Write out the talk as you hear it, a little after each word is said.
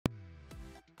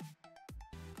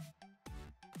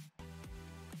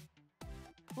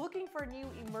Looking for a new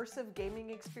immersive gaming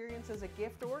experience as a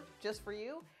gift or just for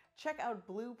you? Check out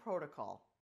Blue Protocol.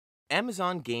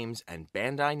 Amazon Games and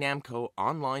Bandai Namco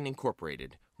Online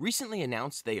Incorporated recently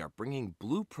announced they are bringing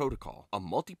Blue Protocol, a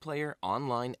multiplayer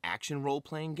online action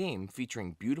role-playing game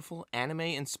featuring beautiful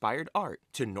anime-inspired art,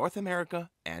 to North America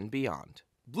and beyond.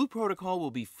 Blue Protocol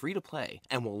will be free to play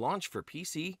and will launch for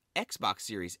PC, Xbox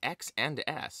Series X and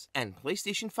S, and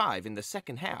PlayStation 5 in the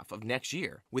second half of next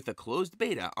year, with a closed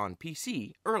beta on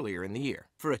PC earlier in the year.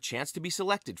 For a chance to be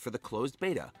selected for the closed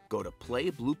beta, go to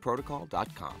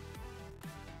playblueprotocol.com.